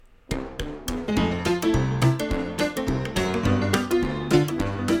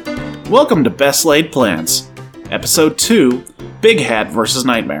Welcome to Best Laid Plans, Episode 2, Big Hat vs.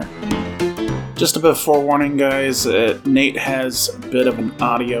 Nightmare. Just a bit of forewarning, guys, Nate has a bit of an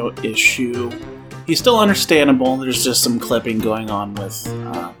audio issue. He's still understandable, there's just some clipping going on with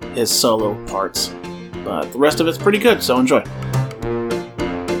his solo parts. But the rest of it's pretty good, so enjoy.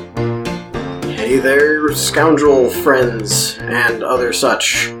 Hey there, scoundrel friends and other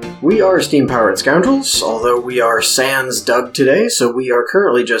such. We are steam-powered scoundrels, although we are sans Doug today, so we are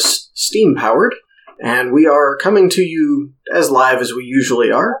currently just steam-powered, and we are coming to you as live as we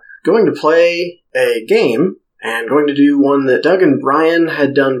usually are, going to play a game, and going to do one that Doug and Brian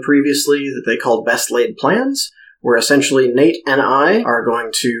had done previously that they called Best Laid Plans, where essentially Nate and I are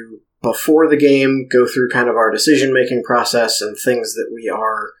going to, before the game, go through kind of our decision-making process and things that we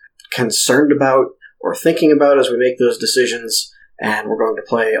are concerned about or thinking about as we make those decisions. And we're going to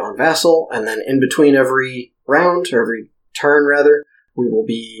play on Vassal, and then in between every round, or every turn rather, we will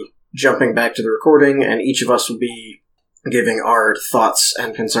be jumping back to the recording, and each of us will be giving our thoughts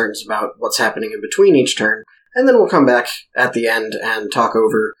and concerns about what's happening in between each turn, and then we'll come back at the end and talk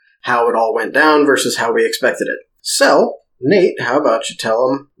over how it all went down versus how we expected it. So, Nate, how about you tell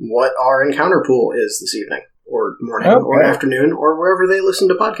them what our encounter pool is this evening, or morning, or afternoon, or wherever they listen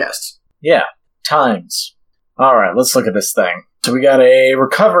to podcasts. Yeah, times. Alright, let's look at this thing. So we got a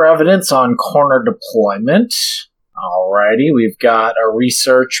recover evidence on corner deployment. Alrighty, we've got a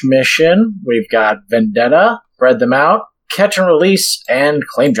research mission. We've got vendetta, spread them out, catch and release, and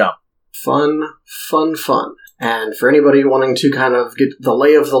claim jump. Fun. And for anybody wanting to kind of get the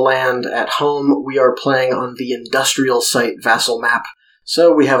lay of the land at home, we are playing on the industrial site Vassal map.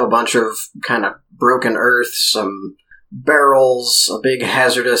 So we have a bunch of kind of broken earth, some barrels, a big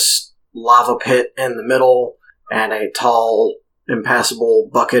hazardous lava pit in the middle, and a tall, impassable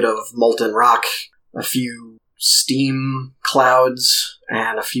bucket of molten rock, a few steam clouds,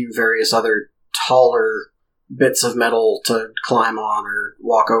 and a few various other taller bits of metal to climb on or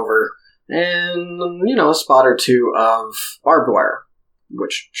walk over, and, a spot or two of barbed wire,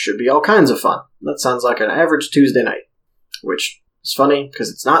 which should be all kinds of fun. That sounds like an average Tuesday night, which is funny because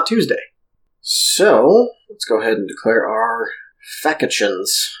it's not Tuesday. So, let's go ahead and declare our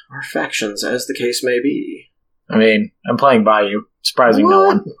factions, as the case may be. I mean, I'm playing by you, surprising no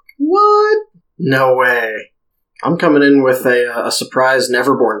one. What? No way. I'm coming in with a surprise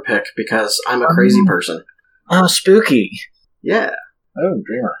Neverborn pick because I'm a crazy person. Oh, spooky. Yeah. Oh,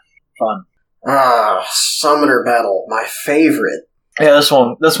 Dreamer. Fun. Summoner Battle, my favorite. Yeah, this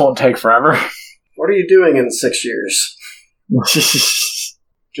won't take forever. What are you doing in 6 years?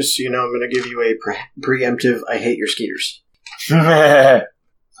 Just so you know, I'm going to give you a preemptive I hate your skeeters. I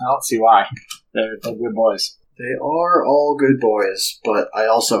don't see why. They're good boys. They are all good boys, but I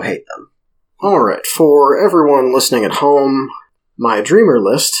also hate them. Alright, for everyone listening at home, my Dreamer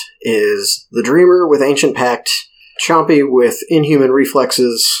list is the Dreamer with Ancient Pact, Chompy with Inhuman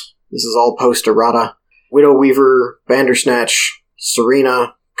Reflexes, this is all post-errata, Widow Weaver, Bandersnatch,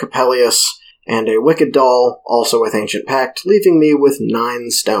 Serena, Capellius, and a Wicked Doll, also with Ancient Pact, leaving me with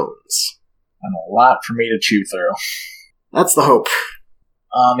 9 stones. And a lot for me to chew through. That's the hope.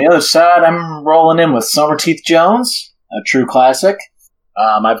 On the other side, I'm rolling in with Summerteeth Jones, a true classic.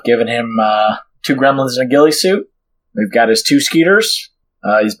 I've given him 2 gremlins and a ghillie suit. We've got his 2 skeeters,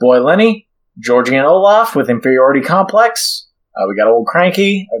 his boy Lenny, Georgian Olaf with inferiority complex. We got Old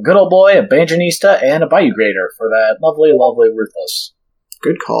Cranky, a good old boy, a Banjanista, and a Bayou Grader for that lovely, lovely Ruthless.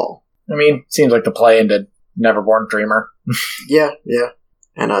 Good call. I mean, seems like the play into Neverborn Dreamer. Yeah.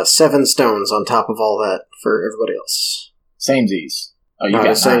 And 7 stones on top of all that for everybody else. Samesies. Oh, you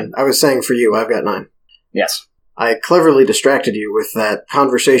got 9. I was saying for you, I've got 9. Yes. I cleverly distracted you with that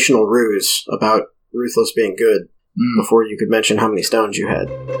conversational ruse about Ruthless being good before you could mention how many stones you had.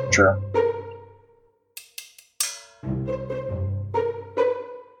 True.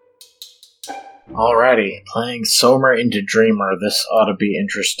 Alrighty, playing Somer into Dreamer. This ought to be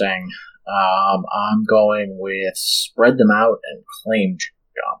interesting. I'm going with spread them out and claim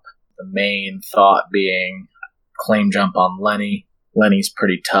jump. The main thought being claim jump on Lenny. Lenny's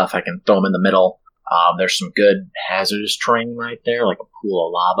pretty tough. I can throw him in the middle. There's some good hazardous terrain right there, like a pool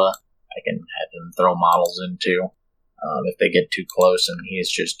of lava I can have him throw models into if they get too close, and he is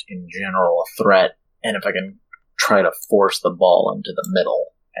just, in general, a threat. And if I can try to force the ball into the middle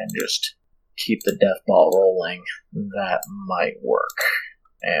and just keep the death ball rolling, that might work.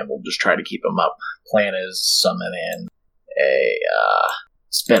 And we'll just try to keep him up. Plan is summon in a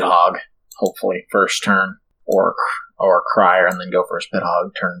Spithog, hopefully first turn, or a Crier, and then go for a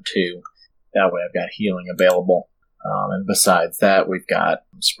Spithog turn 2. That way I've got healing available. And besides that, we've got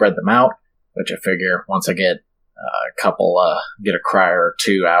spread them out, which I figure once I get get a crier or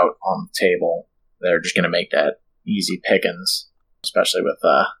two out on the table. They're just going to make that easy pickings, especially with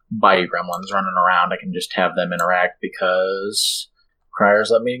Bayou Gremlins running around. I can just have them interact because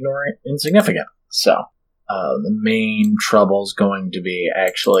criers let me ignore insignificant. So the main trouble is going to be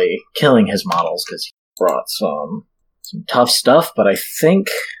actually killing his models because he brought some tough stuff, but I think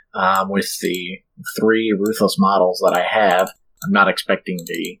with the 3 ruthless models that I have, I'm not expecting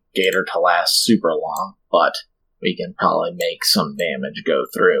the Gator to last super long, but we can probably make some damage go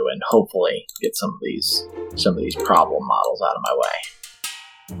through and hopefully get some of these problem models out of my way.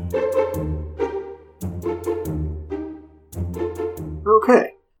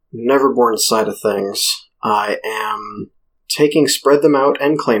 Okay. Neverborn side of things, I am taking Spread Them Out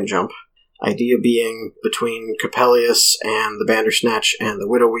and Claim Jump. Idea being between Coppelius and the Bandersnatch and the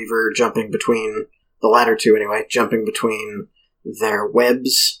Widow Weaver, jumping between, the latter two anyway, jumping between their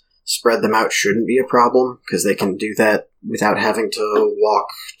webs. Spread them out shouldn't be a problem, because they can do that without having to walk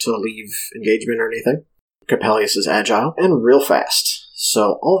to leave engagement or anything. Coppelius is agile and real fast,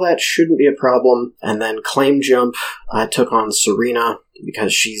 so all that shouldn't be a problem. And then Claim Jump, I took on Serena,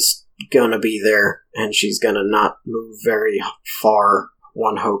 because she's gonna be there, and she's gonna not move very far,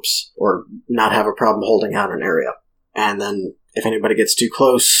 one hopes, or not have a problem holding out an area. And then, if anybody gets too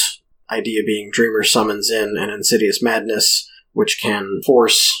close, idea being Dreamer summons in an Insidious Madness, which can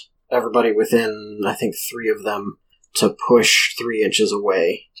force everybody within, I think, 3 of them to push 3 inches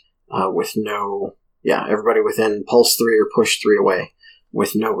away everybody within pulse 3 or push 3 away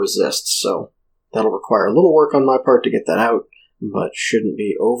with no resist. So that'll require a little work on my part to get that out, but shouldn't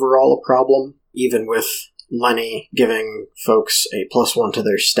be overall a problem. Even with Lenny giving folks a +1 to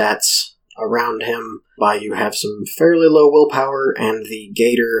their stats around him, you have some fairly low willpower, and the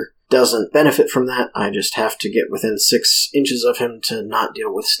Gator doesn't benefit from that. I just have to get within 6 inches of him to not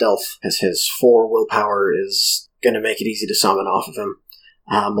deal with stealth, as his 4 willpower is going to make it easy to summon off of him.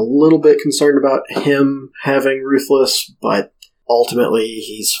 I'm a little bit concerned about him having Ruthless, but ultimately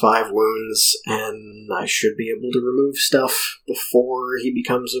he's 5 wounds, and I should be able to remove stuff before he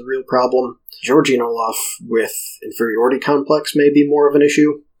becomes a real problem. Georgian Olaf with Inferiority Complex may be more of an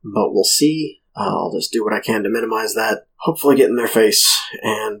issue, but we'll see. I'll just do what I can to minimize that. Hopefully get in their face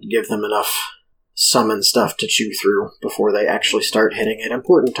and give them enough summon stuff to chew through before they actually start hitting at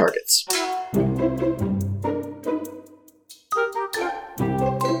important targets.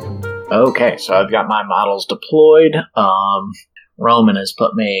 Okay, so I've got my models deployed. Roman has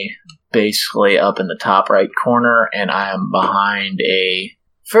put me basically up in the top right corner, and I am behind a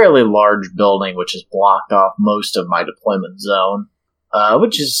fairly large building which has blocked off most of my deployment zone,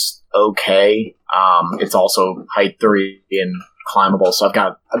 which is okay. It's also height 3 and climbable, so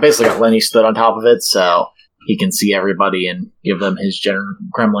I basically got Lenny stood on top of it, so he can see everybody and give them his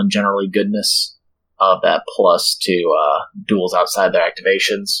Gremlin generally goodness of that plus to duels outside their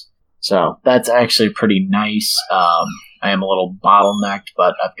activations. So that's actually pretty nice. I am a little bottlenecked,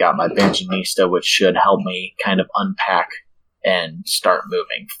 but I've got my Banjanista, which should help me kind of unpack and start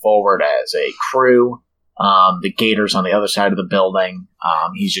moving forward as a crew. The Gator's on the other side of the building.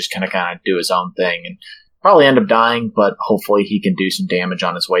 He's just going to kind of do his own thing and probably end up dying, but hopefully he can do some damage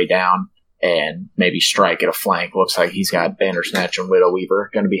on his way down and maybe strike at a flank. Looks like he's got Bandersnatch and Widow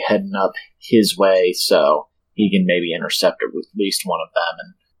Weaver going to be heading up his way, so he can maybe intercept at least one of them,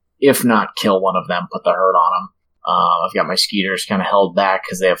 and if not, kill one of them, put the hurt on them. I've got my Skeeters kind of held back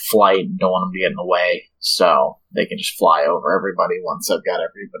because they have flight and don't want them to get in the way, so they can just fly over everybody once I've got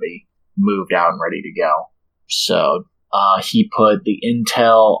everybody moved out and ready to go. So he put the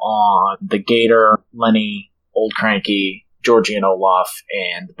intel on the Gator, Lenny, Old Cranky, Georgian Olaf,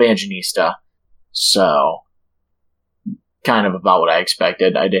 and the Banjanista. So kind of about what I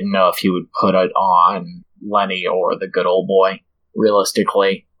expected. I didn't know if he would put it on Lenny or the good old boy,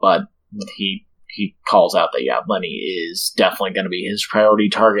 realistically, but he calls out that, yeah, Lenny is definitely going to be his priority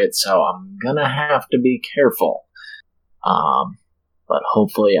target, so I'm going to have to be careful. But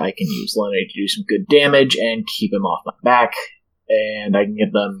hopefully I can use Lenny to do some good damage and keep him off my back, and I can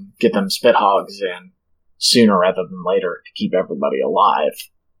get them spit hogs in sooner rather than later to keep everybody alive.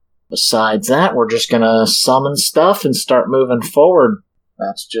 Besides that, we're just going to summon stuff and start moving forward.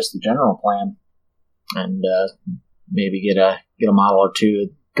 That's just the general plan. And maybe get a model or two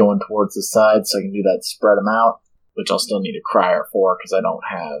going towards the side so I can do that spread them out, which I'll still need a crier for because I don't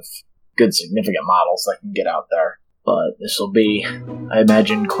have good significant models that can get out there. But this will be, I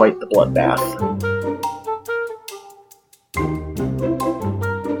imagine, quite the bloodbath.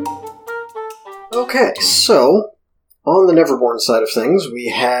 Okay, so on the Neverborn side of things, we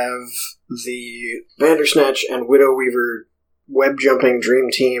have the Bandersnatch and Widow Weaver web jumping dream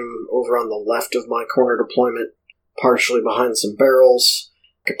team over on the left of my corner deployment. partially behind some barrels.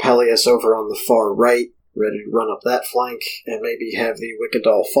 Capellius over on the far right, ready to run up that flank, and maybe have the Wicked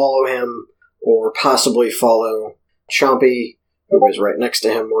Doll follow him, or possibly follow Chompy, who is right next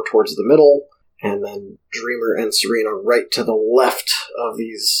to him, more towards the middle, and then Dreamer and Serena right to the left of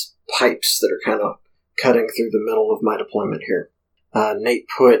these pipes that are kind of cutting through the middle of my deployment here. Nate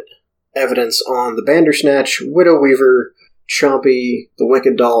put evidence on the Bandersnatch, Widow Weaver, Chompy, the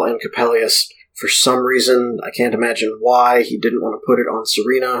Wicked Doll, and Capellius. For some reason, I can't imagine why he didn't want to put it on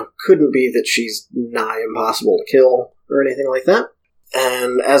Serena. Couldn't be that she's nigh impossible to kill or anything like that.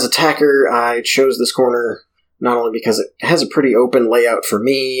 And as attacker, I chose this corner not only because it has a pretty open layout for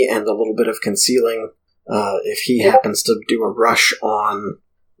me and a little bit of concealing if he happens to do a rush on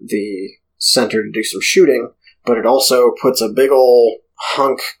the center to do some shooting, but it also puts a big ol'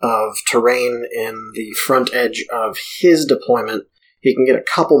 hunk of terrain in the front edge of his deployment. He can get a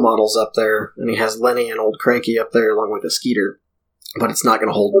couple models up there, and he has Lenny and Old Cranky up there along with a Skeeter, but it's not going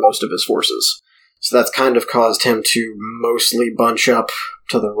to hold most of his forces. So that's kind of caused him to mostly bunch up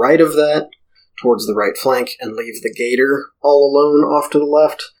to the right of that, towards the right flank, and leave the Gator all alone off to the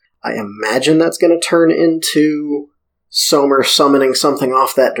left. I imagine that's going to turn into Somer summoning something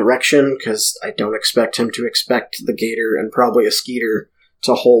off that direction, because I don't expect him to expect the Gator and probably a Skeeter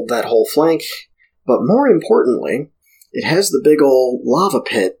to hold that whole flank. But more importantly, it has the big ol' lava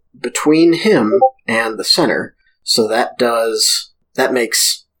pit between him and the center, so that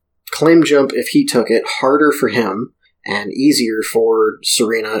makes Claim Jump, if he took it, harder for him and easier for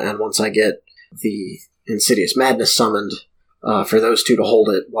Serena, and once I get the Insidious Madness summoned, for those two to hold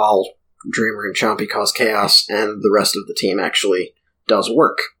it while Dreamer and Chompy cause chaos and the rest of the team actually does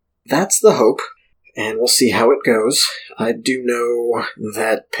work. That's the hope, and we'll see how it goes. I do know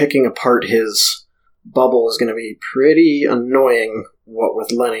that picking apart his bubble is going to be pretty annoying, what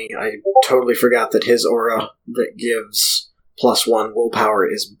with Lenny. I totally forgot that his aura that gives +1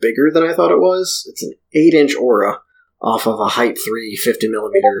 willpower is bigger than I thought it was. It's an 8-inch aura off of a height 3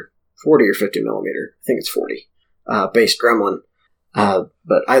 50mm, 40 or 50mm, I think it's 40, base gremlin.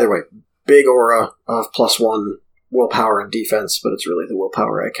 But either way, big aura of +1 willpower and defense, but it's really the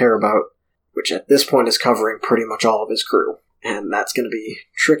willpower I care about, which at this point is covering pretty much all of his crew, and that's going to be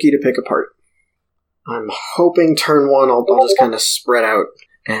tricky to pick apart. I'm hoping turn 1 I'll just kind of spread out,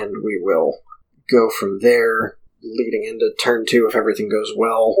 and we will go from there, leading into turn 2 if everything goes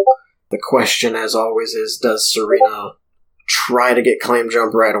well. The question, as always, is does Serena try to get Claim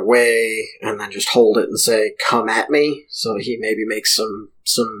Jump right away, and then just hold it and say, come at me, so he maybe makes some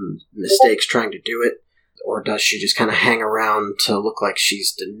mistakes trying to do it? Or does she just kind of hang around to look like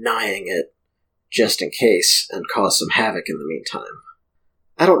she's denying it, just in case, and cause some havoc in the meantime?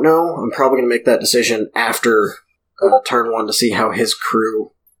 I don't know. I'm probably going to make that decision after turn 1 to see how his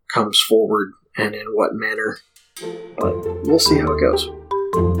crew comes forward and in what manner. But we'll see how it goes.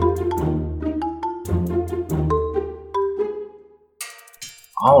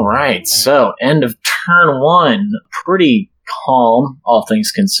 Alright, so end of turn 1. Pretty calm, all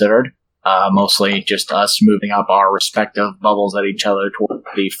things considered. Mostly just us moving up our respective bubbles at each other toward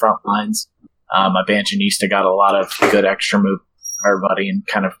the front lines. My Banjanista got a lot of good extra move for everybody and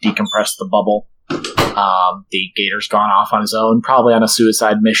kind of decompressed the bubble. The Gator's gone off on his own, probably on a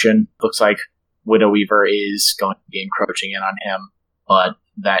suicide mission. Looks like Widow Weaver is going to be encroaching in on him, but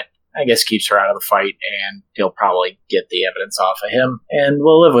that, I guess, keeps her out of the fight, and he'll probably get the evidence off of him, and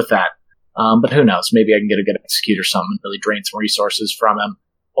we'll live with that. But who knows? Maybe I can get a good execute or something, really drain some resources from him.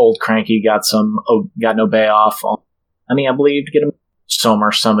 Old Cranky got an obey off. I believe, to get him.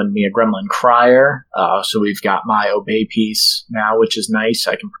 Somer summoned me a Gremlin Crier, so we've got my obey piece now, which is nice.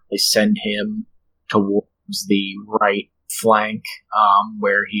 I can probably send him towards the right flank,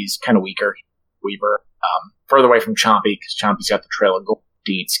 where he's kind of weaker. Weaver, further away from Chompy, because Chompy's got the Trail of Gold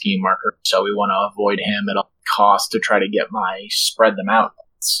Deed scheme marker, so we want to avoid him at all costs to try to get my spread them out.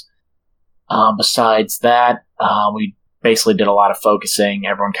 Besides that, we basically did a lot of focusing.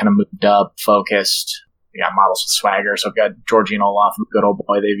 Everyone kind of moved up, focused. We got models with swagger, so I've got Georgie and Olaf and Good Old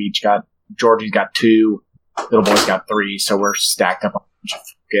Boy. They've each got, Georgie's got 2, Little Boy's got 3, so we're stacked up on a bunch of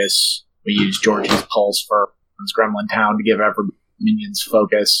focus. We used Georgie's Pulse for Gremlin Town to give every minions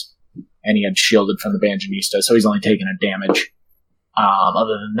focus, and he had shielded from the Banjanista, so he's only taking a damage.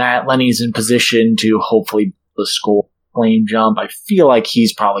 Other than that, Lenny's in position to hopefully score Claim Jump. I feel like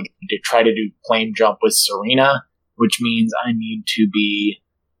he's probably going to try to do Claim Jump with Serena, which means I need to be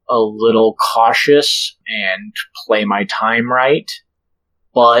a little cautious and play my time right.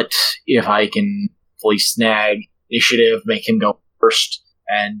 But if I can fully snag initiative, make him go first,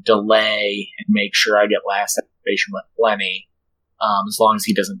 and delay and make sure I get last activation with Lenny, As long as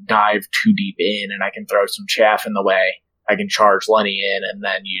he doesn't dive too deep in and I can throw some chaff in the way, I can charge Lenny in and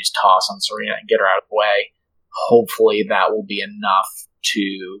then use Toss on Serena and get her out of the way. Hopefully that will be enough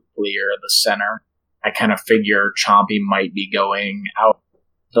to clear the center. I kind of figure Chompy might be going out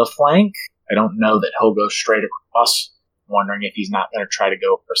the flank. I don't know that he'll go straight across. I'm wondering if he's not going to try to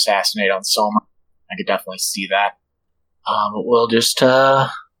go for Assassinate on Somer. I could definitely see that. But we'll just,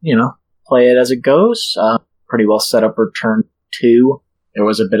 play it as it goes. Pretty well set up for turn 2. There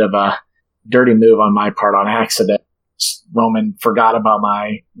was a bit of a dirty move on my part on accident. Roman forgot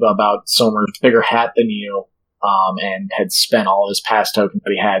about Somer's bigger hat than you, and had spent all his pass tokens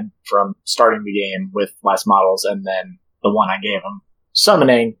that he had from starting the game with last models, and then the one I gave him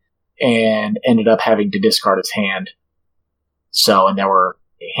summoning, and ended up having to discard his hand. So, and there were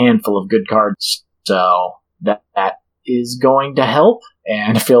a handful of good cards, so that is going to help,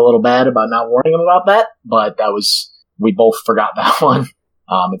 and I feel a little bad about not warning him about that, but we both forgot that one.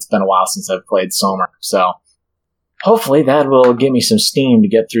 It's been a while since I've played Somer, so hopefully that will give me some steam to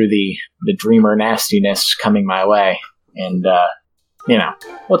get through the Dreamer nastiness coming my way. And,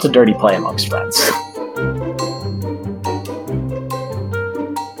 what's a dirty play amongst friends?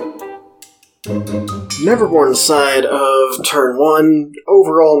 Neverborn's side of turn 1,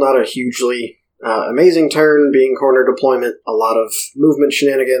 overall not a hugely amazing turn, being corner deployment, a lot of movement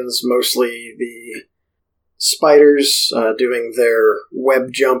shenanigans, mostly the spiders doing their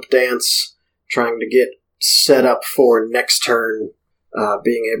web jump dance, trying to get set up for next turn,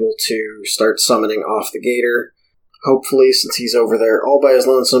 being able to start summoning off the Gator. Hopefully, since he's over there all by his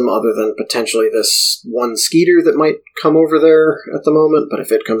lonesome, other than potentially this one Skeeter that might come over there at the moment, but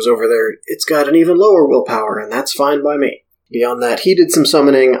if it comes over there, it's got an even lower willpower, and that's fine by me. Beyond that, he did some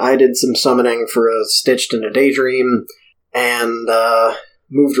summoning, I did some summoning for a Stitched and a Daydream, and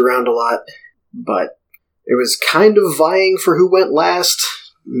moved around a lot, but it was kind of vying for who went last.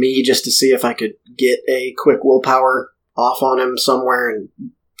 Me just to see if I could get a quick willpower off on him somewhere and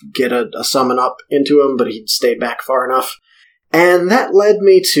get a summon up into him, but he'd stayed back far enough. And that led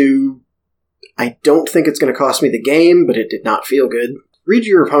me to, I don't think it's going to cost me the game, but it did not feel good. Read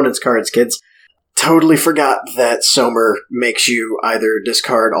your opponent's cards, kids. Totally forgot that Somer makes you either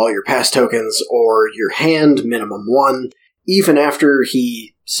discard all your pass tokens or your hand, minimum 1, even after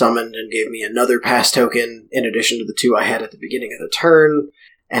he summoned and gave me another pass token in addition to the 2 I had at the beginning of the turn,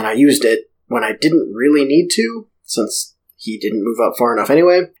 and I used it when I didn't really need to, since he didn't move up far enough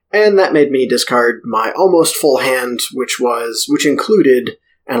anyway, and that made me discard my almost full hand, which included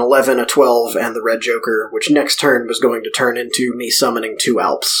an 11, a 12, and the red joker, which next turn was going to turn into me summoning 2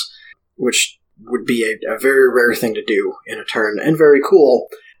 Alps, which would be a very rare thing to do in a turn, and very cool,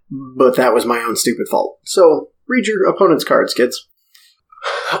 but that was my own stupid fault. So, read your opponent's cards, kids.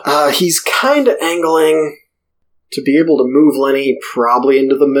 He's kind of angling to be able to move Lenny probably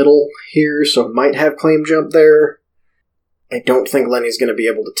into the middle here, so might have claim jump there. I don't think Lenny's going to be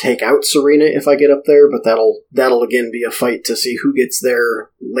able to take out Serena if I get up there, but that'll again be a fight to see who gets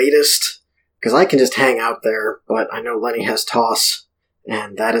there latest, because I can just hang out there, but I know Lenny has Toss,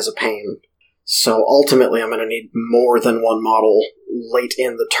 and that is a pain. So ultimately I'm going to need more than one model late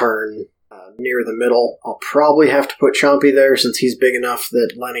in the turn near the middle. I'll probably have to put Chompy there since he's big enough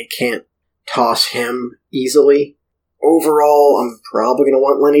that Lenny can't toss him easily. Overall, I'm probably going to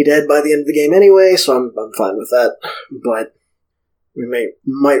want Lenny dead by the end of the game anyway, so I'm fine with that. But we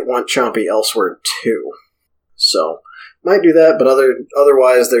might want Chompy elsewhere too. So, might do that, but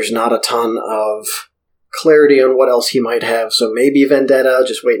otherwise there's not a ton of clarity on what else he might have, so maybe Vendetta,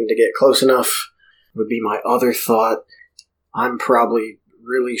 just waiting to get close enough, would be my other thought. I'm probably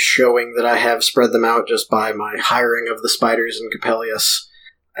really showing that I have spread them out just by my hiring of the spiders and Capellius.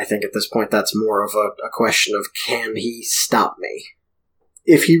 I think at this point that's more of a question of can he stop me?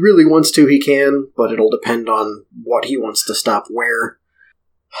 If he really wants to, he can, but it'll depend on what he wants to stop where.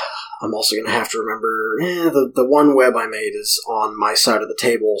 I'm also going to have to remember, the one web I made is on my side of the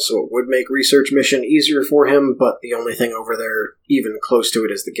table, so it would make research mission easier for him, but the only thing over there, even close to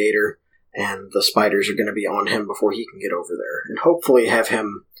it, is the Gator, and the spiders are going to be on him before he can get over there, and hopefully have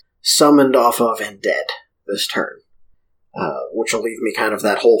him summoned off of and dead this turn, which will leave me kind of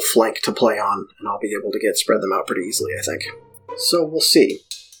that whole flank to play on, and I'll be able to spread them out pretty easily, I think. So we'll see.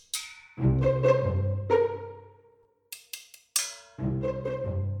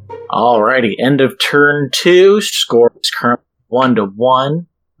 Alrighty, end of turn 2. Score is currently 1-1.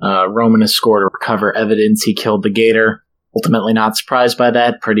 Roman has scored a recover evidence. He killed the Gator. Ultimately not surprised by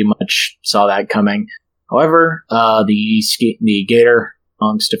that. Pretty much saw that coming. However, the Gator,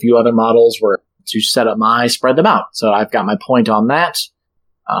 amongst a few other models, were to set up my spread them out. So I've got my point on that.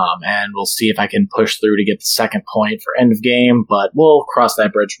 And we'll see if I can push through to get the second point for end of game, but we'll cross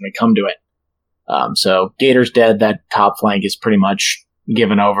that bridge when we come to it. So Gator's dead. That top flank is pretty much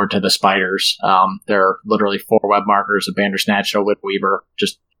given over to the spiders. There are literally 4 web markers, a Bandersnatch and a Whipweaver,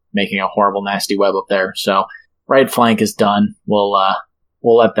 just making a horrible, nasty web up there. So right flank is done. We'll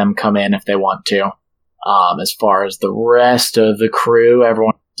let them come in if they want to. As far as the rest of the crew,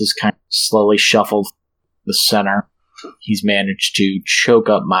 everyone just kind of slowly shuffled the center. He's managed to choke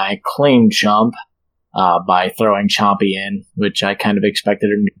up my claim jump by throwing Chompy in, which I kind of expected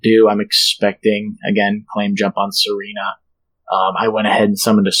him to do. I'm expecting, again, claim jump on Serena. I went ahead and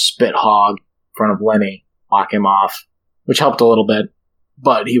summoned a Spit Hog in front of Lenny, lock him off, which helped a little bit,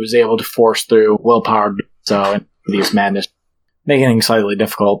 but he was able to force through Willpower, so Insidious Madness, making things slightly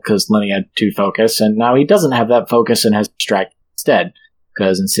difficult because Lenny had 2 focus, and now he doesn't have that focus and has Distract instead,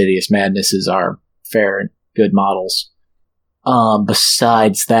 because Insidious Madnesses are fair and good models.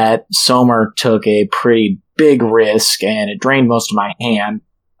 Besides that, Somer took a pretty big risk, and it drained most of my hand,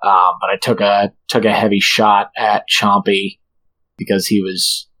 but I took a heavy shot at Chompy, because he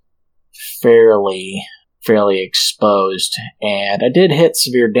was fairly exposed, and I did hit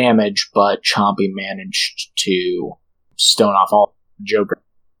severe damage, but Chompy managed to stone off all Joker.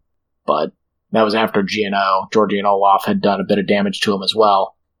 But that was after Georgie and Olaf had done a bit of damage to him as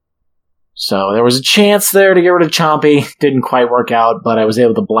well. So there was a chance there to get rid of Chompy. Didn't quite work out, but I was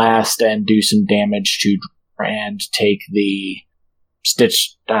able to blast and do some damage to and take the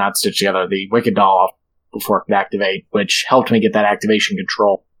the Wicked Doll off before it could activate, which helped me get that activation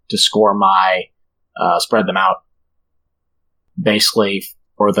control to score my Spread Them Out. Basically,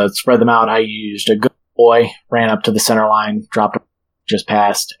 for the Spread Them Out, I used a Good Boy, ran up to the center line, dropped just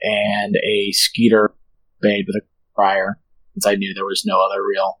past, and a Skeeter bait with a Crier. Since I knew there was no other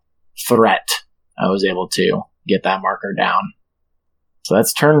real threat, I was able to get that marker down. So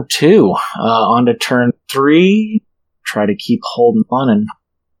that's turn 2. On to turn 3. Try to keep holding on and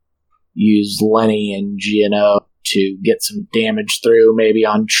use Lenny and GNO to get some damage through, maybe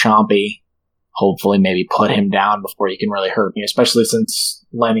on Chompy. Hopefully maybe put him down before he can really hurt me, especially since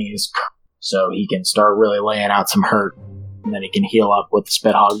Lenny is so he can start really laying out some hurt, and then he can heal up with the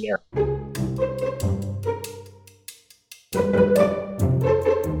Spit Hog near.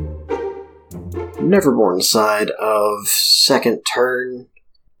 Neverborn side of second turn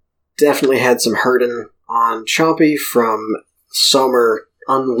definitely had some hurting on Chompy from Somer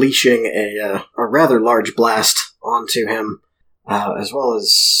unleashing a rather large blast onto him, as well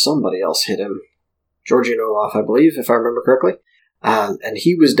as somebody else hit him. Georgie and Olaf, I believe, if I remember correctly. And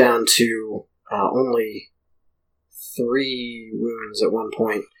he was down to only 3 wounds at one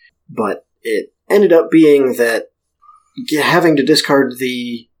point, but it ended up being that having to discard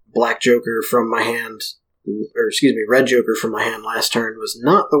the Black Joker from my hand, Red Joker from my hand last turn was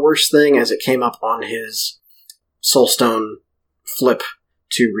not the worst thing, as it came up on his Soulstone flip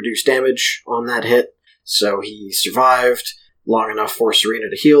to reduce damage on that hit, so he survived long enough for Serena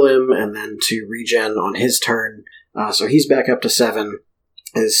to heal him, and then to regen on his turn, so he's back up to 7,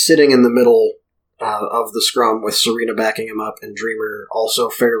 is sitting in the middle of the scrum with Serena backing him up, and Dreamer also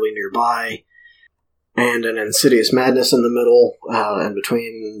fairly nearby, and an Insidious Madness in the middle, and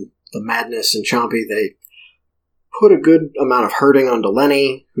between the Madness and Chompy, they put a good amount of hurting onto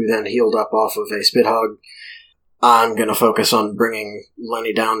Lenny, who then healed up off of a Spit Hog. I'm going to focus on bringing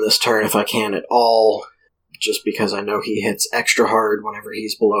Lenny down this turn if I can at all, just because I know he hits extra hard whenever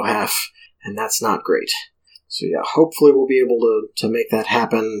he's below half, and that's not great. So yeah, hopefully we'll be able to make that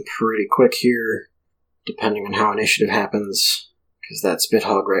happen pretty quick here, depending on how initiative happens, because that Spit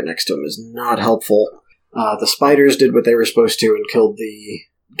Hog right next to him is not helpful. The spiders did what they were supposed to and killed the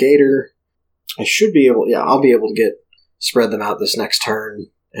Gator. I'll be able to get Spread Them Out this next turn,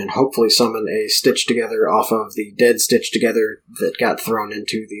 and hopefully summon a Stitch Together off of the dead Stitch Together that got thrown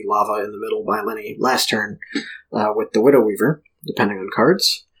into the lava in the middle by Lenny last turn with the Widow Weaver, depending on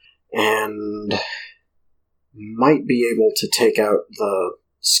cards, and might be able to take out the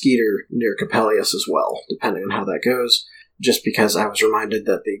Skeeter near Capellius as well, depending on how that goes, just because I was reminded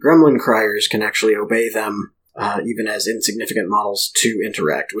that the Gremlin Criers can actually obey them, even as insignificant models, to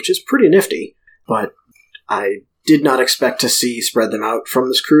interact, which is pretty nifty, but I did not expect to see Spread Them Out from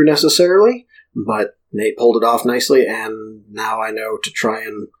this crew necessarily, but Nate pulled it off nicely, and now I know to try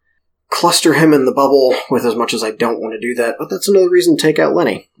and cluster him in the bubble with as much as I don't want to do that, but that's another reason to take out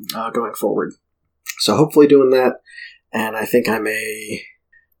Lenny going forward. So hopefully doing that, and I think I may...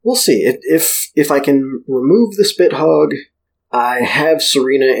 We'll see. If I can remove the Spit Hog, I have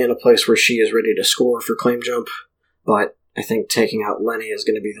Serena in a place where she is ready to score for Claim Jump, but I think taking out Lenny is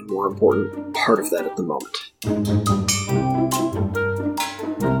going to be the more important part of that at the moment.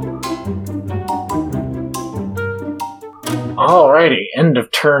 Alrighty, end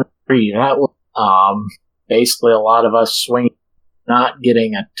of turn 3. That was basically a lot of us swinging, not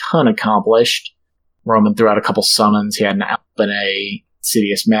getting a ton accomplished. Roman threw out a couple summons. He had an Alp and a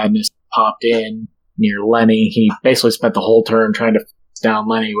Insidious Madness popped in near Lenny. He basically spent the whole turn trying to down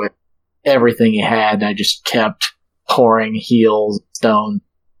Lenny with everything he had, and I just kept pouring heals, stone,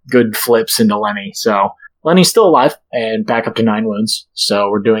 good flips into Lenny. So Lenny's still alive and back up to 9 wounds, so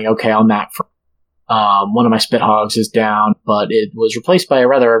we're doing okay on that front. One of my Spit Hogs is down, but it was replaced by a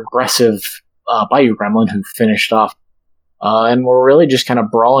rather aggressive Bayou Gremlin who finished off. And we're really just kind of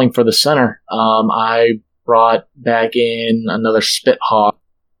brawling for the center. I brought back in another Spit Hog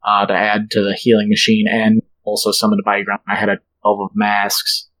to add to the healing machine, and also summoned a Bayou Gremlin. I had a 12 of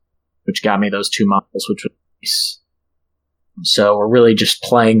masks, which got me those 2 models, which was nice. So we're really just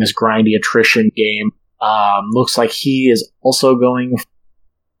playing this grindy attrition game. Looks like he is also going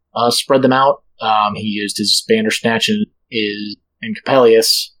spread them out. He used his Bandersnatch and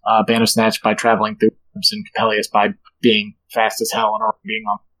Capellius. Bandersnatch by traveling through webs, and Capellius by being fast as hell and being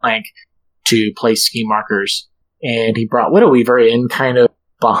on flank to place scheme markers. And he brought Widow Weaver in kind of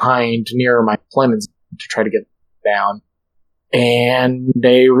behind near my deployments to try to get down. And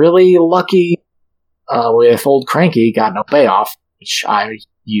a really lucky with Old Cranky got no payoff, which I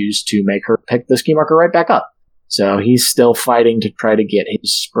used to make her pick the scheme marker right back up. So he's still fighting to try to get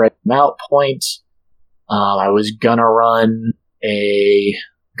his spread out point. I was gonna run a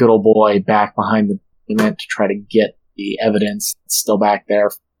good old boy back behind the document to try to get the evidence that's still back there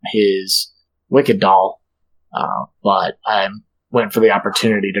from his Wicked Doll. But I went for the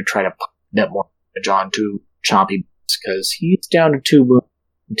opportunity to try to put a bit more damage onto Chompy, because he's down to 2 wounds.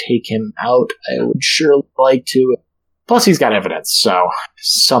 Take him out, I would surely like to. Plus, he's got evidence, so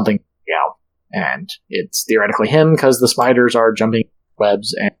something, and it's theoretically him, because the spiders are jumping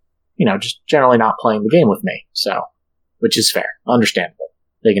webs and, just generally not playing the game with me, so, which is fair, understandable.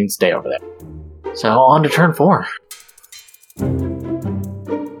 They can stay over there. So, on to turn 4.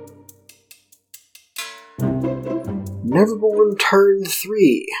 Neverborn turn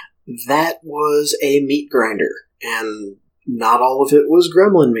 3. That was a meat grinder, and not all of it was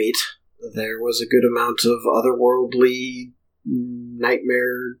gremlin meat. There was a good amount of otherworldly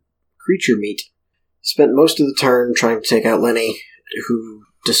nightmare creature meat. Spent most of the turn trying to take out Lenny, who,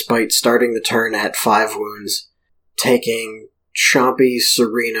 despite starting the turn at 5 wounds, taking Chompy,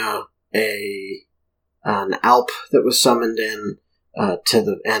 Serena, an Alp that was summoned in,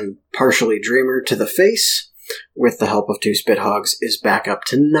 and partially Dreamer to the face, with the help of 2 Spit Hogs, is back up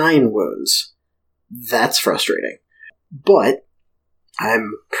to 9 wounds. That's frustrating. But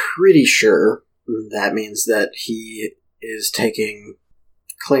I'm pretty sure that means that he is taking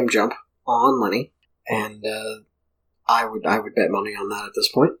Claim Jump on Lenny, and I would bet money on that at this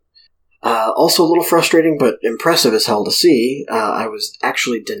point. Also a little frustrating, but impressive as hell to see. I was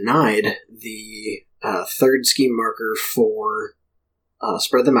actually denied the 3rd scheme marker for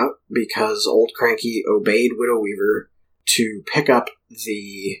Spread Them Out, because Old Cranky obeyed Widow Weaver to pick up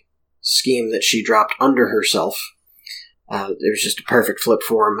the scheme that she dropped under herself. It was just a perfect flip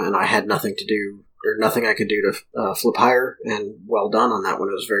for him, and I had nothing to do, or nothing I could do to flip higher, and well done on that one.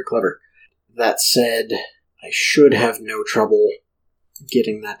 It was very clever. That said, I should have no trouble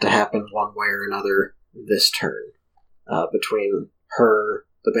getting that to happen one way or another this turn. Between her,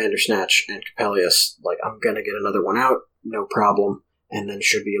 the Bandersnatch, and Capellius, I'm gonna get another one out, no problem, and then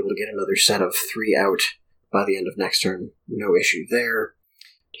should be able to get another set of 3 out by the end of next turn. No issue there.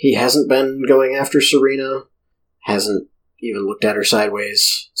 He hasn't been going after Serena, hasn't even looked at her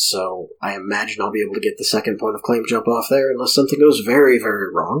sideways, so I imagine I'll be able to get the 2nd point of Claim Jump off there unless something goes very,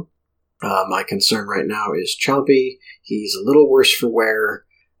 very wrong. My concern right now is Chompy. He's a little worse for wear,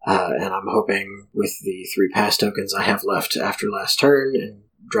 and I'm hoping with the 3 pass tokens I have left after last turn and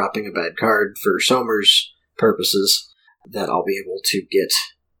dropping a bad card for Somer's purposes that I'll be able to get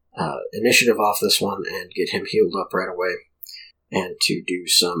initiative off this one and get him healed up right away and to do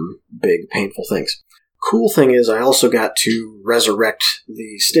some big painful things. Cool thing is I also got to resurrect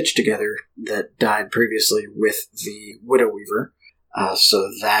the Stitch Together that died previously with the Widow Weaver, so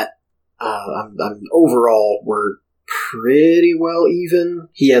that I'm overall we're pretty well even.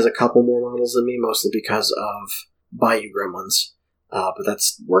 He has a couple more models than me, mostly because of Bayou Gremlins, but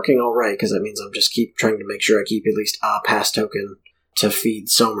that's working all right, because that means I'm just keep trying to make sure I keep at least a pass token to feed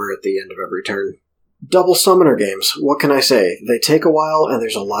Somer at the end of every turn. Double summoner games, what can I say? They take a while and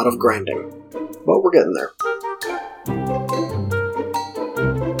there's a lot of grinding, but we're getting there.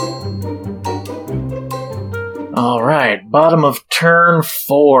 Alright, bottom of turn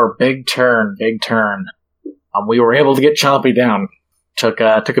 4, big turn. We were able to get Chompy down. Took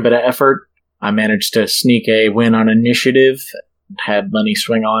a bit of effort. I managed to sneak a win on initiative, had Lenny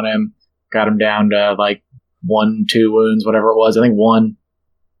swing on him, got him down to like 1, 2 wounds, whatever it was. I think 1.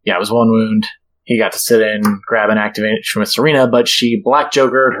 Yeah, it was 1 wound. He got to sit in, grab an activation with Serena, but she Black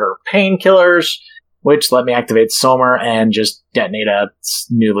Jokered her painkillers, which let me activate Somer and just detonate a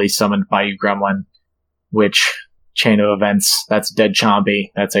newly summoned Bayou Gremlin, which, chain of events, that's dead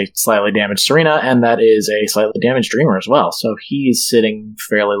Chompy, that's a slightly damaged Serena, and that is a slightly damaged Dreamer as well. So he's sitting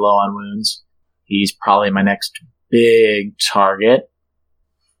fairly low on wounds. He's probably my next big target.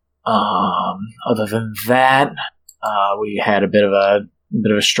 Other than that, we had a bit of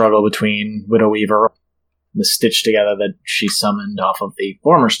a struggle between Widow Weaver, the Stitch Together that she summoned off of the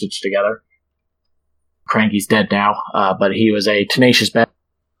former Stitch Together. Cranky's dead now, but he was a tenacious bat at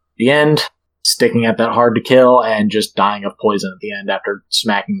the end, sticking at that hard to kill and just dying of poison at the end after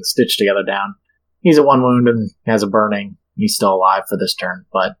smacking the Stitch Together down. He's at 1 wound and has a burning. He's still alive for this turn,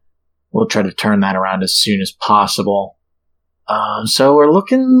 but we'll try to turn that around as soon as possible. So we're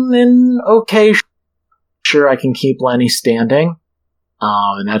looking in okay. Sure, I can keep Lenny standing.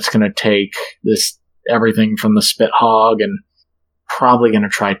 And that's going to take everything from the Spit Hog, and probably going to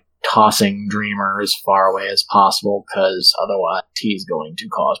try tossing Dreamer as far away as possible, because otherwise he's going to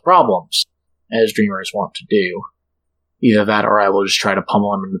cause problems, as Dreamers want to do. Either that, or I will just try to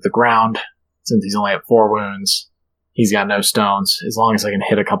pummel him into the ground. Since he's only at 4 wounds, he's got no stones. As long as I can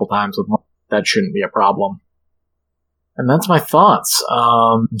hit a couple times with one, that shouldn't be a problem. And that's my thoughts.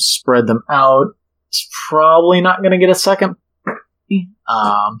 Spread them out. It's probably not going to get a second.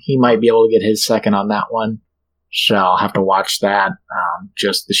 He might be able to get his second on that one, so I'll have to watch that.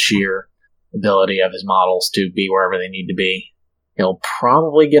 Just the sheer ability of his models to be wherever they need to be. He'll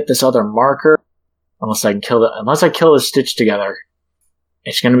probably get this other marker, unless I kill the Stitch Together.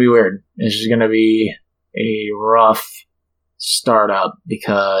 It's going to be weird. It's just going to be a rough startup,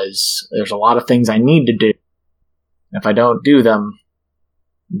 because there's a lot of things I need to do. If I don't do them,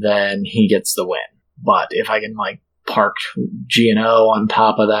 then he gets the win. But if I can park G&O on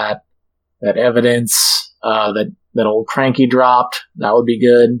top of that evidence that old Cranky dropped, that would be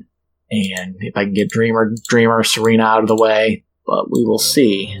good. And if I can get Dreamer, Serena out of the way, but we will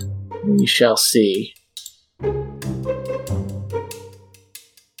see. We shall see.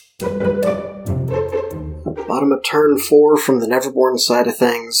 Bottom of turn 4 from the Neverborn side of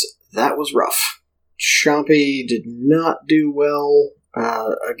things, that was rough. Chompy did not do well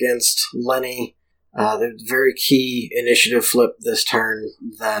against Lenny. The very key initiative flip this turn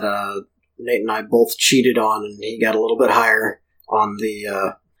that Nate and I both cheated on, and he got a little bit higher on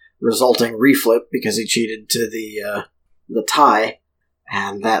the resulting reflip because he cheated to the tie,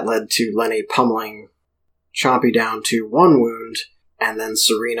 and that led to Lenny pummeling Chompy down to 1 wound, and then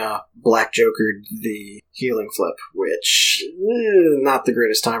Serena Black Jokered the healing flip, which not the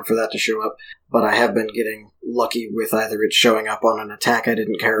greatest time for that to show up, but I have been getting lucky with either it showing up on an attack I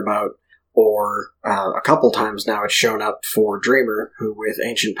didn't care about, or a couple times now it's shown up for Dreamer, who with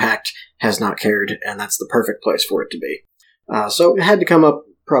Ancient Pact has not cared, and that's the perfect place for it to be. So it had to come up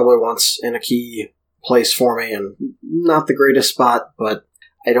probably once in a key place for me, and not the greatest spot, but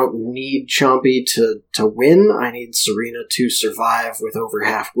I don't need Chompy to win. I need Serena to survive with over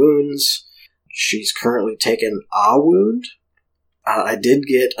half wounds. She's currently taken a wound. I did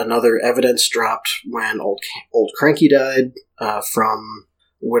get another evidence dropped when old Cranky died from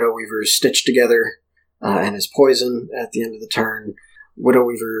Widow Weaver's Stitch Together and his poison at the end of the turn. Widow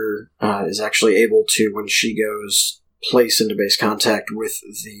Weaver is actually able to, when she goes, place into base contact with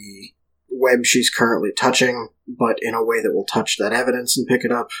the web she's currently touching, but in a way that will touch that evidence and pick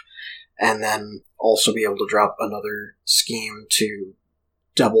it up, and then also be able to drop another scheme to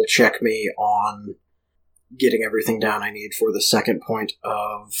double check me on getting everything down I need for the second point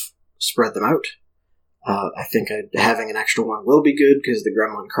of Spread Them Out. I think having an extra one will be good, because the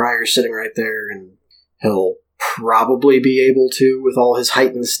Gremlin Crier's sitting right there, and he'll probably be able to, with all his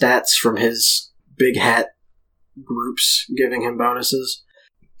heightened stats from his big hat groups giving him bonuses,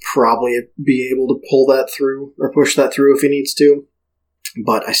 probably be able to pull that through, or push that through if he needs to.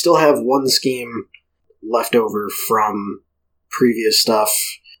 But I still have one scheme left over from previous stuff.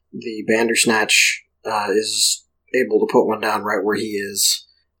 The Bandersnatch is able to put one down right where he is,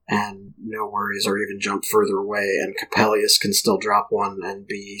 and no worries, or even jump further away, and Capellius can still drop one and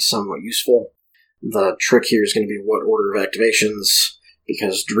be somewhat useful. The trick here is going to be what order of activations,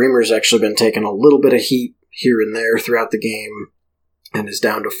 because Dreamer's actually been taking a little bit of heat here and there throughout the game, and is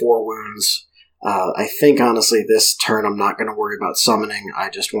down to 4 wounds. I think, honestly, this turn I'm not going to worry about summoning. I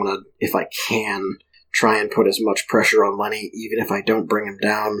just want to, if I can, try and put as much pressure on Lenny, even if I don't bring him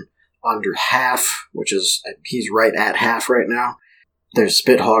down under half, which is, he's right at half right now. there's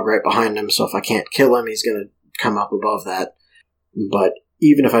Spithog right behind him, so if I can't kill him, he's going to come up above that. But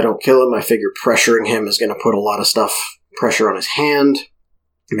even if I don't kill him, I figure pressuring him is going to put a lot of pressure on his hand,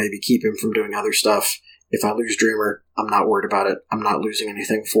 maybe keep him from doing other stuff. If I lose Dreamer, I'm not worried about it. I'm not losing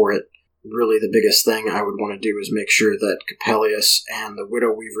anything for it. Really, the biggest thing I would want to do is make sure that Coppelius and the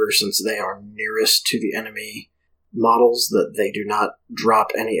Widow Weaver, since they are nearest to the enemy models, that they do not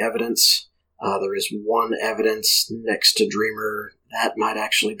drop any evidence. There is one evidence next to Dreamer. That might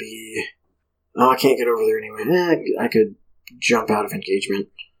actually be... Oh, I can't get over there anyway. I could jump out of engagement,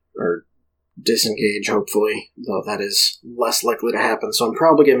 or disengage, hopefully, though that is less likely to happen, so I'm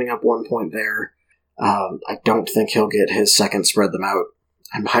probably giving up 1 point there. I don't think he'll get his second Spread Them Out.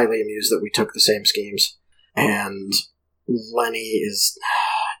 I'm highly amused that we took the same schemes. And Lenny is...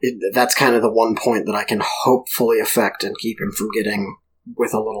 that's kind of the 1 point that I can hopefully affect and keep him from getting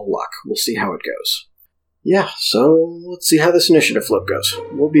with a little luck. We'll see how it goes. Yeah, so let's see how this initiative flip goes.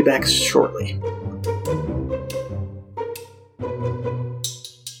 We'll be back shortly.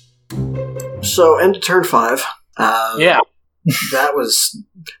 So, end of turn 5. Yeah. That was...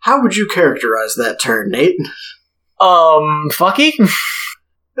 How would you characterize that turn, Nate? Fucky?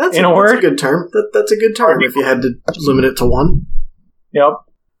 That's In a word? That's a good term. That's a good term if you had to limit it to one. Yep.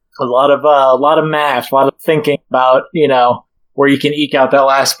 A lot of math, a lot of thinking about, where you can eke out that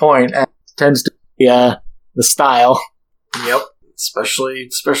last point. And it tends to be the style. Yep. Especially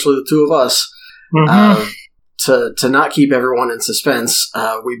the two of us. Mm-hmm. To not keep everyone in suspense,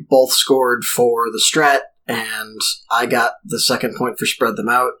 we both scored for the strat, and I got the second point for Spread Them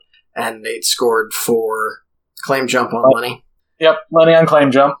Out, and Nate scored for Claim Jump on Lenny. Yep, Lenny on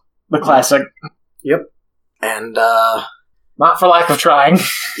Claim Jump. The classic. Yep. And, not for lack of trying.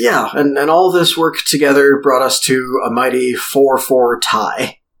 Yeah, and all this work together brought us to a mighty 4-4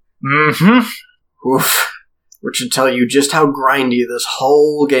 tie. Mm-hmm. Oof. Which should tell you just how grindy this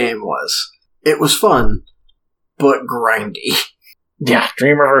whole game was. It was fun, but grindy. Yeah,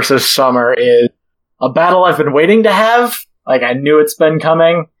 Dreamer versus Summer is a battle I've been waiting to have. Like, I knew it's been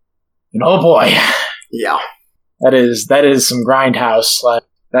coming. And oh boy. Yeah. That is some grindhouse. Like,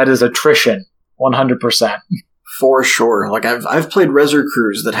 that is attrition. 100%. For sure. Like, I've played Reser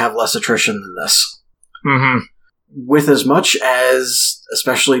crews that have less attrition than this. Mm-hmm. With as much as,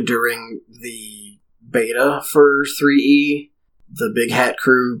 especially during the beta for 3E, the Big Hat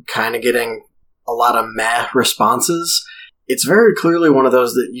crew kind of getting a lot of meh responses, it's very clearly one of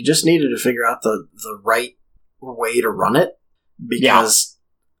those that you just needed to figure out the right way to run it. Because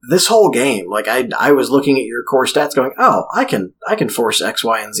this whole game, like, I was looking at your core stats going, oh, I can force X,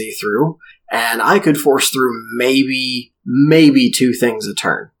 Y, and Z through, and I could force through maybe 2 things a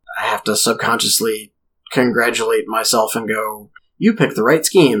turn. I have to subconsciously congratulate myself and go, you picked the right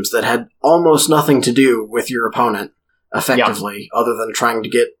schemes that had almost nothing to do with your opponent, effectively, other than trying to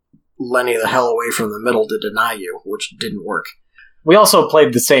get Lenny the hell away from the middle to deny you, which didn't work. We also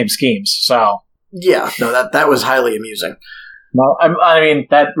played the same schemes, so... Yeah, no, that was highly amusing. Well, I mean,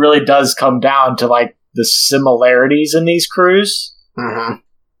 that really does come down to, like, the similarities in these crews. Mm-hmm.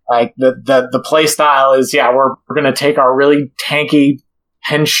 Like, the play style is, we're going to take our really tanky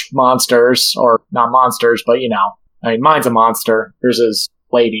hench monsters, or not monsters, but, I mean, mine's a monster. Yours is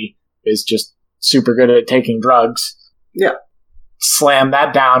Lady, is just super good at taking drugs. Yeah. Slam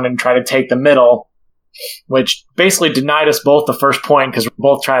that down and try to take the middle, which basically denied us both the first point because we're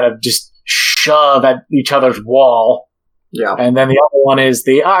both trying to just shove at each other's wall. Yeah. And then the other one is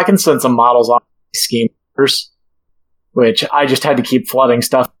I can send some models on schemers, which I just had to keep flooding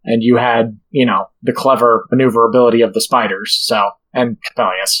stuff, and you had, the clever maneuverability of the spiders, and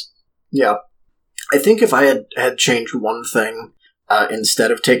Coppelius. Yeah. I think if I had changed one thing,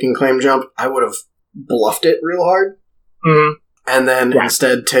 instead of taking Claim Jump, I would have bluffed it real hard. Mm-hmm. And then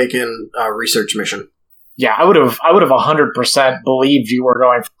instead taken Research Mission. Yeah, I would have 100% believed you were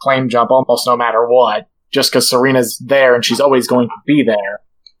going for Claim Jump almost no matter what, just because Serena's there and she's always going to be there.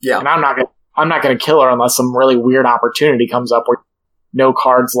 Yeah. And I'm not gonna kill her unless some really weird opportunity comes up where no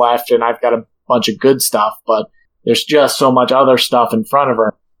cards left and I've got a bunch of good stuff, but there's just so much other stuff in front of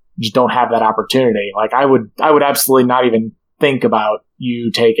her. You just don't have that opportunity. Like, I would absolutely not even think about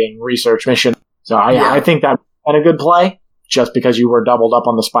you taking Research Mission. So I think that's been a good play, just because you were doubled up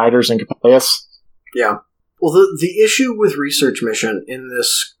on the spiders and Coppelius. Yeah. Well, the issue with Research Mission in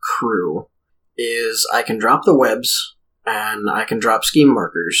this crew is I can drop the webs and I can drop scheme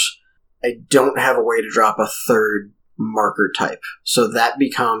markers. I don't have a way to drop a third marker type. So that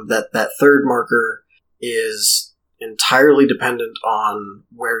third marker is entirely dependent on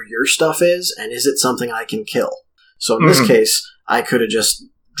where your stuff is and is it something I can kill. So in this case, I could have just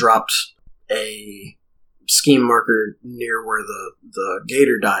dropped a scheme marker near where the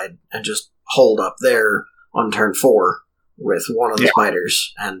gator died and just hold up there on turn 4 with one of the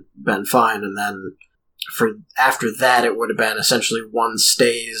spiders and been fine. And then after that, it would have been essentially one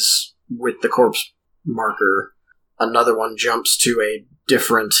stays with the corpse marker, another one jumps to a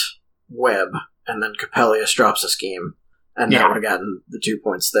different web, and then Coppelius drops a scheme, and that would have gotten the 2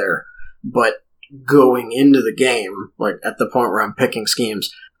 points there. But going into the game, like at the point where I'm picking schemes,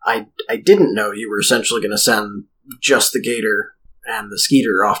 I didn't know you were essentially going to send just the gator and the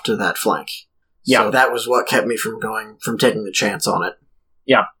skeeter off to that flank. Yeah. So that was what kept me from taking the chance on it.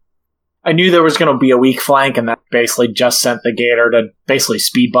 Yeah. I knew there was going to be a weak flank, and that basically just sent the gator to basically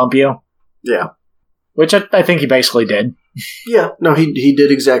speed bump you. Yeah. Which I think he basically did. Yeah. No, he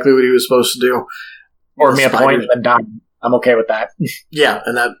did exactly what he was supposed to do. Or me a point and then die. I'm okay with that. Yeah,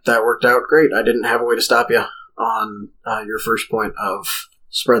 and that worked out great. I didn't have a way to stop you on your first point of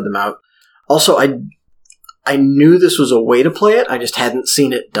spread them out. Also, I knew this was a way to play it. I just hadn't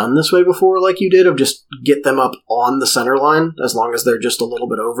seen it done this way before like you did, of just get them up on the center line as long as they're just a little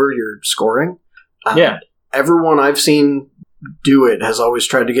bit over your scoring. Everyone I've seen do it has always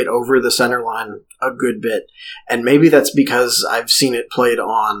tried to get over the center line a good bit. And maybe that's because I've seen it played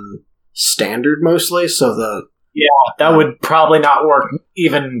on standard mostly, so that would probably not work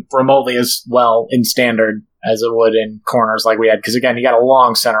even remotely as well in standard as it would in corners like we had, because again, you got a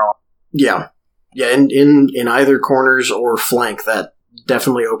long center line. Yeah. Yeah, in either corners or flank, that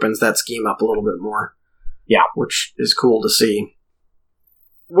definitely opens that scheme up a little bit more. Yeah. Which is cool to see.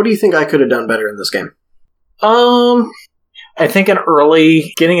 What do you think I could have done better in this game? I think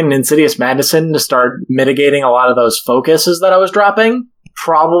getting an Insidious Madness in to start mitigating a lot of those focuses that I was dropping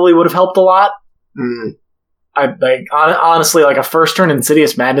probably would have helped a lot. Honestly, like a first turn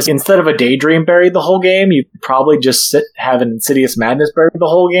Insidious Madness, instead of a Daydream buried the whole game, you could probably just have an Insidious Madness buried the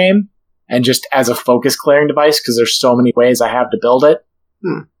whole game, and just as a focus clearing device, because there's so many ways I have to build it.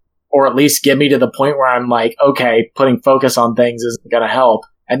 Or at least get me to the point where I'm like, okay, putting focus on things isn't going to help,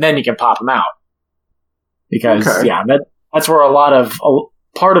 and then you can pop them out. Because, that's where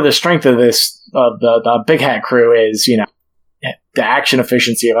part of the strength of this, the Big Hat crew is, the action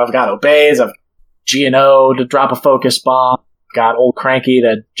efficiency of I've got Obeys, I've G&O to drop a focus bomb, got Old Cranky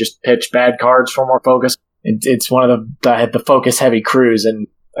to just pitch bad cards for more focus. It's one of the focus-heavy crews, and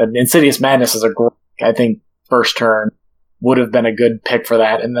Insidious Madness is I think, first turn would have been a good pick for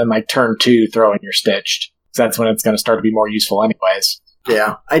that, and then like turn 2, throw in your Stitched. Because that's when it's going to start to be more useful anyways.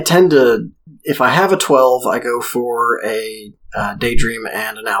 Yeah, I tend to, if I have a 12, I go for a Daydream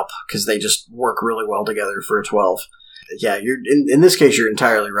and an Alp, because they just work really well together for a 12. Yeah, in this case, you're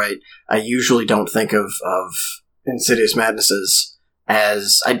entirely right. I usually don't think of Insidious Madnesses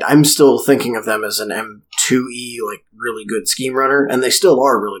as... I'm still thinking of them as an M2E, like, really good scheme runner, and they still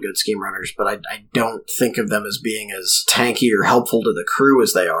are really good scheme runners, but I don't think of them as being as tanky or helpful to the crew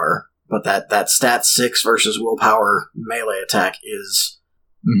as they are. But that stat 6 versus willpower melee attack is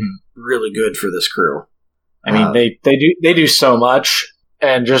really good for this crew. I mean, they do so much,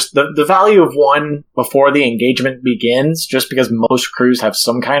 and just the value of one before the engagement begins, just because most crews have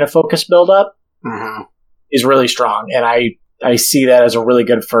some kind of focus buildup, is really strong. And I see that as a really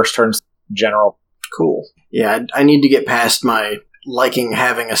good first turn in general. Cool. Yeah, I need to get past my liking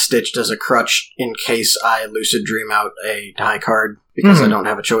having a Stitched as a crutch in case I Lucid Dream out a high card, because I don't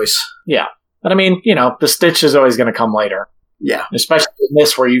have a choice. Yeah. But I mean, the Stitch is always going to come later. Yeah. Especially in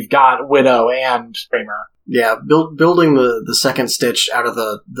this where you've got Widow and Kramer. Yeah, building the second Stitch out of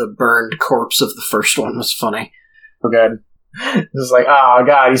the burned corpse of the first one was funny. Oh, good. It's like, oh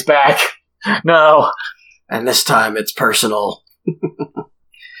god, he's back. No. And this time it's personal.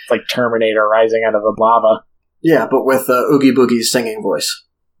 It's like Terminator rising out of the lava. Yeah, but with Oogie Boogie's singing voice.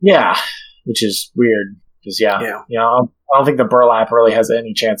 Yeah, which is weird. Because, I don't think the burlap really has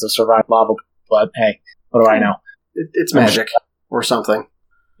any chance of surviving lava, but hey, what do I know? It's magic or something.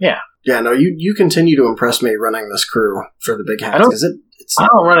 Yeah. Yeah, no, you continue to impress me running this crew for the Big Hats. I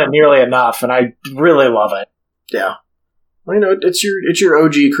don't run it nearly enough, and I really love it. Yeah. Well, it's your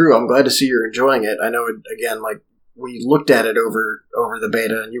OG crew. I'm glad to see you're enjoying it. I know, again, like, we looked at it over the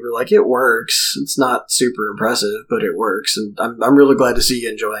beta, and you were like, it works. It's not super impressive, but it works, and I'm really glad to see you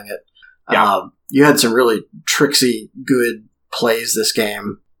enjoying it. Yeah. You had some really tricksy, good plays this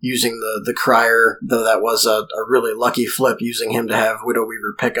game, using the Crier, though that was a really lucky flip. Using him to have Widow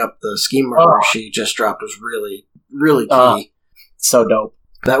Weaver pick up the scheme marker she just dropped was really, really key. So dope.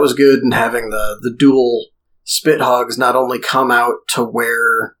 That was good, and having the dual Spit Hogs not only come out to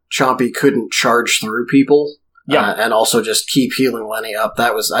where Chompy couldn't charge through people, and also just keep healing Lenny up.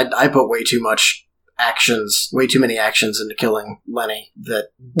 That was I put way too many actions into killing Lenny that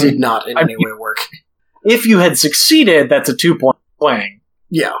did not in any way work. if you had succeeded, that's a 2-point swing.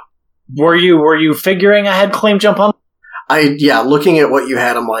 Yeah. Were you figuring I had claim jump on? Looking at what you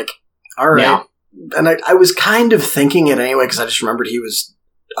had, I'm like, all right. Yeah. And I was kind of thinking it anyway, because I just remembered he was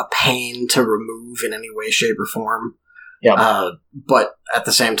a pain to remove in any way, shape, or form. Yeah. But at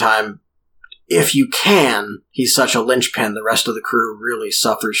the same time, if you can, he's such a linchpin, the rest of the crew really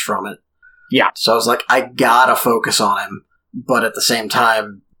suffers from it. Yeah. So I was like, I gotta focus on him. But at the same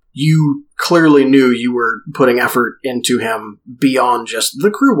time, you clearly knew you were putting effort into him beyond just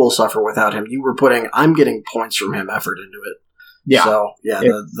the crew will suffer without him. You were putting, I'm getting points from him effort into it. Yeah. So, yeah.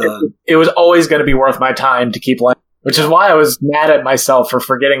 It was always going to be worth my time to keep playing, which is why I was mad at myself for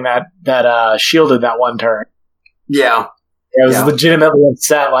forgetting that shielded that one turn. Yeah. I was legitimately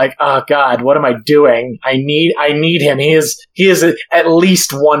upset, like, oh god, what am I doing? I need him. He is at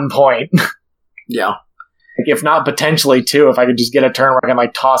least 1 point. Yeah. Like, if not potentially 2, if I could just get a turn where I can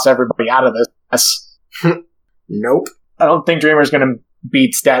like toss everybody out of this. Nope. I don't think Dreamer's gonna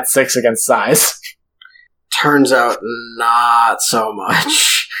beat stat 6 against size. Turns out not so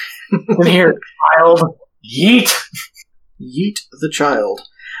much. And here, child. Yeet. Yeet the child.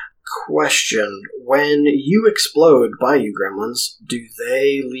 Question. When you explode Bayou Gremlins, do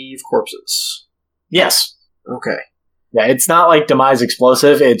they leave corpses? Yes. Okay. Yeah, it's not like Demise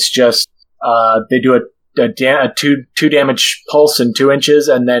Explosive, it's just they do a 2 damage pulse in 2 inches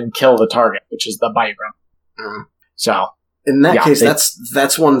and then kill the target, which is the Bayou Gremlin. So in that case,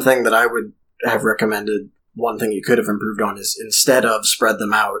 that's one thing that I would have recommended. One thing you could have improved on is instead of spread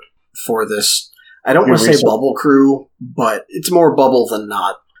them out for this, I don't want to say bubble crew, but it's more bubble than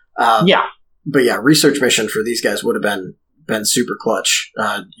not. But yeah, research mission for these guys would have been super clutch.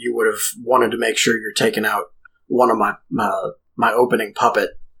 You would have wanted to make sure you're taking out one of my opening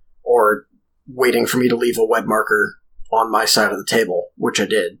puppet, or waiting for me to leave a web marker on my side of the table, which I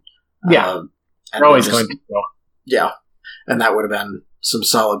did. Yeah, we're always going to go. Yeah, and that would have been some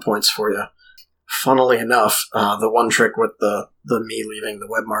solid points for you. Funnily enough, the one trick with the me leaving the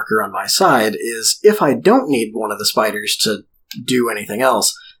web marker on my side is if I don't need one of the spiders to do anything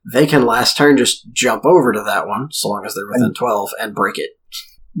else, they can last turn just jump over to that one, so long as they're within 12, and break it.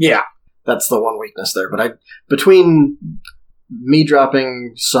 Yeah. That's the one weakness there. But between me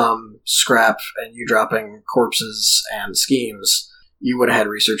dropping some scrap and you dropping corpses and schemes, you would have had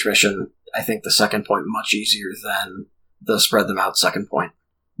research mission, I think, the second point much easier than the spread them out second point.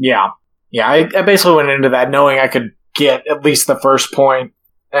 Yeah. Yeah, I basically went into that knowing I could get at least the first point,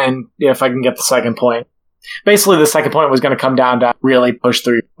 and if I can get the second point. Basically, the second point was going to come down to really push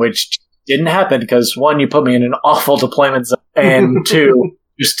through, which didn't happen because, 1, you put me in an awful deployment zone, and 2,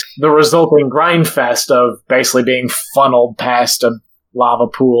 just the resulting grind fest of basically being funneled past a lava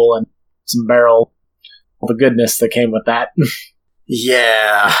pool and some barrel, all the goodness that came with that.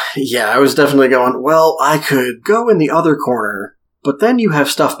 Yeah, I was definitely going, well, I could go in the other corner, but then you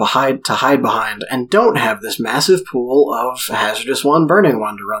have stuff to hide behind and don't have this massive pool of hazardous one, burning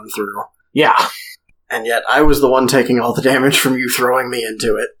one to run through. Yeah. And yet I was the one taking all the damage from you throwing me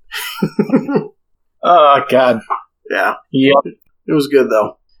into it. Oh, God. Yeah. Yep. It was good,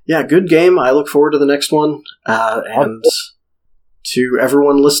 though. Yeah, good game. I look forward to the next one. And to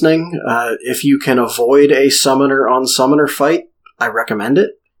everyone listening, if you can avoid a summoner on summoner fight, I recommend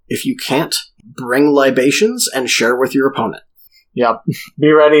it. If you can't, bring libations and share with your opponent. Yep.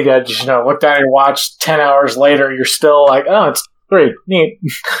 Be ready to just, look down your watch 10 hours later, you're still like, oh, it's great, neat.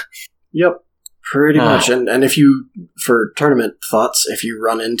 Yep. Pretty much. And if you, for tournament thoughts, if you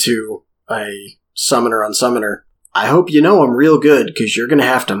run into a summoner on summoner, I hope you know I'm real good, because you're going to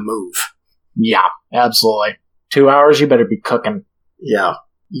have to move. Yeah, absolutely. 2 hours, you better be cooking. Yeah.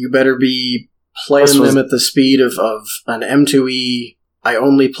 You better be playing them at the speed of an M2E, I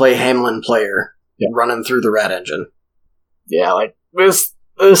only play Hamlin player running through the rat engine. Yeah, like, this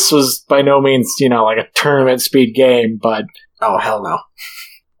was by no means, like a tournament speed game, but... Oh, hell no.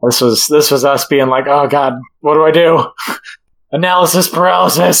 This was us being like, oh god, what do I do? Analysis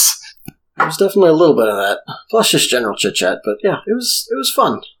paralysis! There was definitely a little bit of that. Plus just general chit-chat, but yeah, it was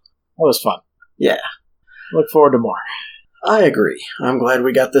fun. It was fun. Yeah. Look forward to more. I agree. I'm glad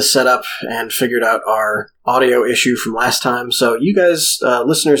we got this set up and figured out our audio issue from last time, so you guys,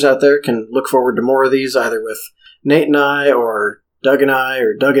 listeners out there, can look forward to more of these, either with Nate and I, or Doug and I,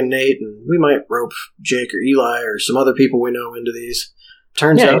 or Doug and Nate, and we might rope Jake or Eli or some other people we know into these.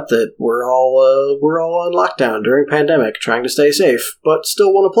 Turns out that we're all on lockdown during pandemic, trying to stay safe, but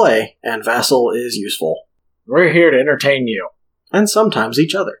still want to play, and Vassal is useful. We're here to entertain you. And sometimes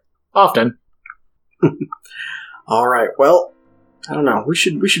each other. Often. Alright, well, I don't know. We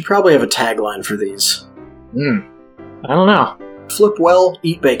should probably have a tagline for these. I don't know. Flip well,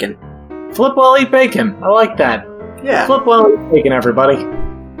 eat bacon. Flip while eat bacon. I like that. Yeah. Flip while eat bacon, everybody.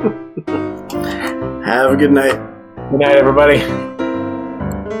 Have a good night. Good night, everybody.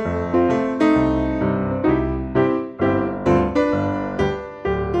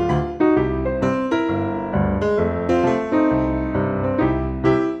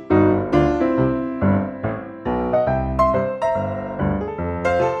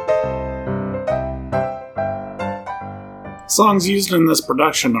 Songs used in this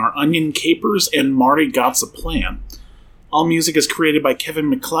production are Onion Capers and Marty Got's a Plan. All music is created by Kevin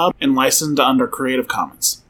MacLeod and licensed under Creative Commons.